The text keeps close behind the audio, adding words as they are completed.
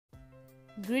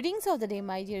Greetings of the day,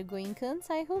 my dear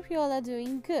Goenkans. I hope you all are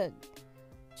doing good.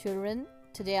 Children,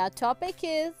 today our topic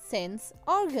is sense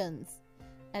organs.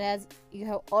 And as you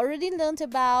have already learnt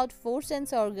about 4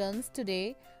 sense organs,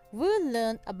 today we will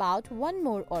learn about one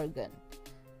more organ.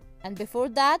 And before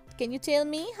that, can you tell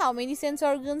me how many sense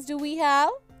organs do we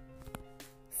have?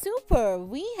 Super!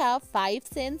 We have 5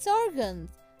 sense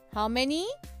organs. How many?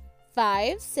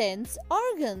 5 sense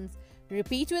organs.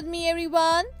 Repeat with me,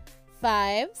 everyone.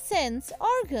 5 sense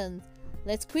organs.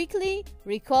 Let's quickly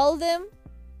recall them.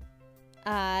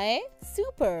 Eye,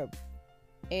 superb.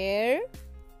 Ear,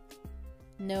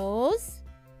 nose,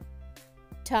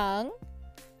 tongue,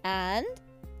 and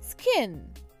skin.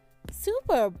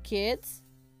 Superb, kids.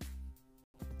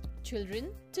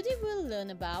 Children, today we'll learn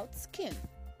about skin.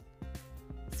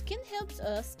 Skin helps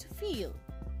us to feel.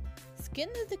 Skin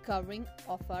is the covering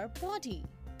of our body.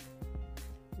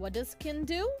 What does skin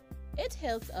do? It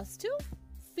helps us to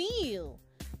feel.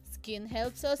 Skin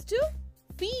helps us to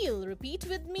feel. Repeat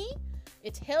with me.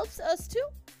 It helps us to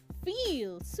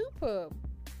feel. Superb.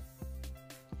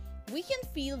 We can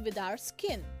feel with our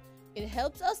skin. It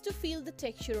helps us to feel the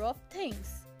texture of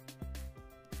things.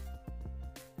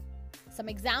 Some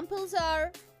examples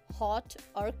are hot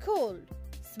or cold,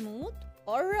 smooth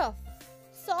or rough,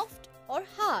 soft or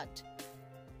hard.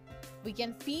 We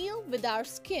can feel with our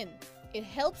skin. It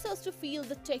helps us to feel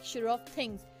the texture of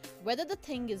things, whether the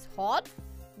thing is hot,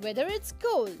 whether it's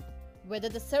cold, whether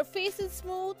the surface is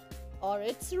smooth or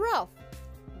it's rough,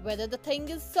 whether the thing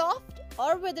is soft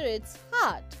or whether it's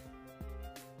hard.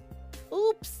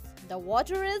 Oops, the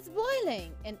water is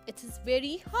boiling and it is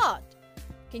very hot.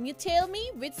 Can you tell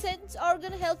me which sense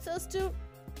organ helps us to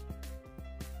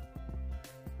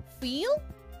feel?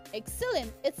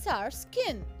 Excellent, it's our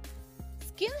skin.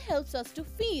 Skin helps us to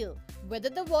feel whether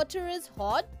the water is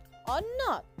hot or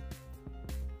not.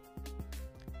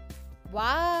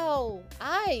 Wow,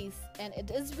 ice, and it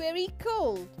is very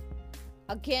cold.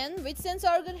 Again, which sense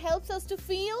organ helps us to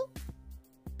feel?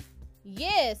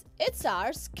 Yes, it's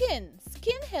our skin.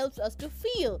 Skin helps us to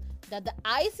feel that the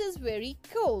ice is very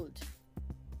cold.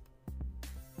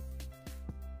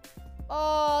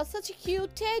 Oh, such a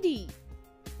cute teddy.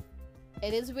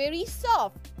 It is very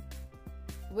soft.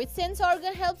 Which sense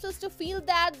organ helps us to feel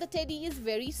that the teddy is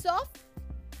very soft?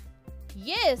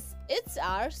 Yes, it's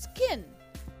our skin.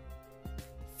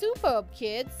 Superb,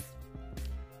 kids.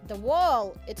 The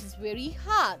wall, it is very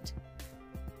hard.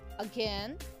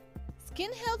 Again,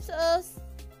 skin helps us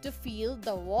to feel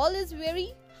the wall is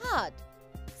very hard.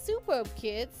 Superb,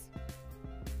 kids.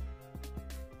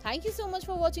 Thank you so much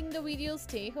for watching the video.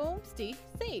 Stay home, stay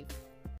safe.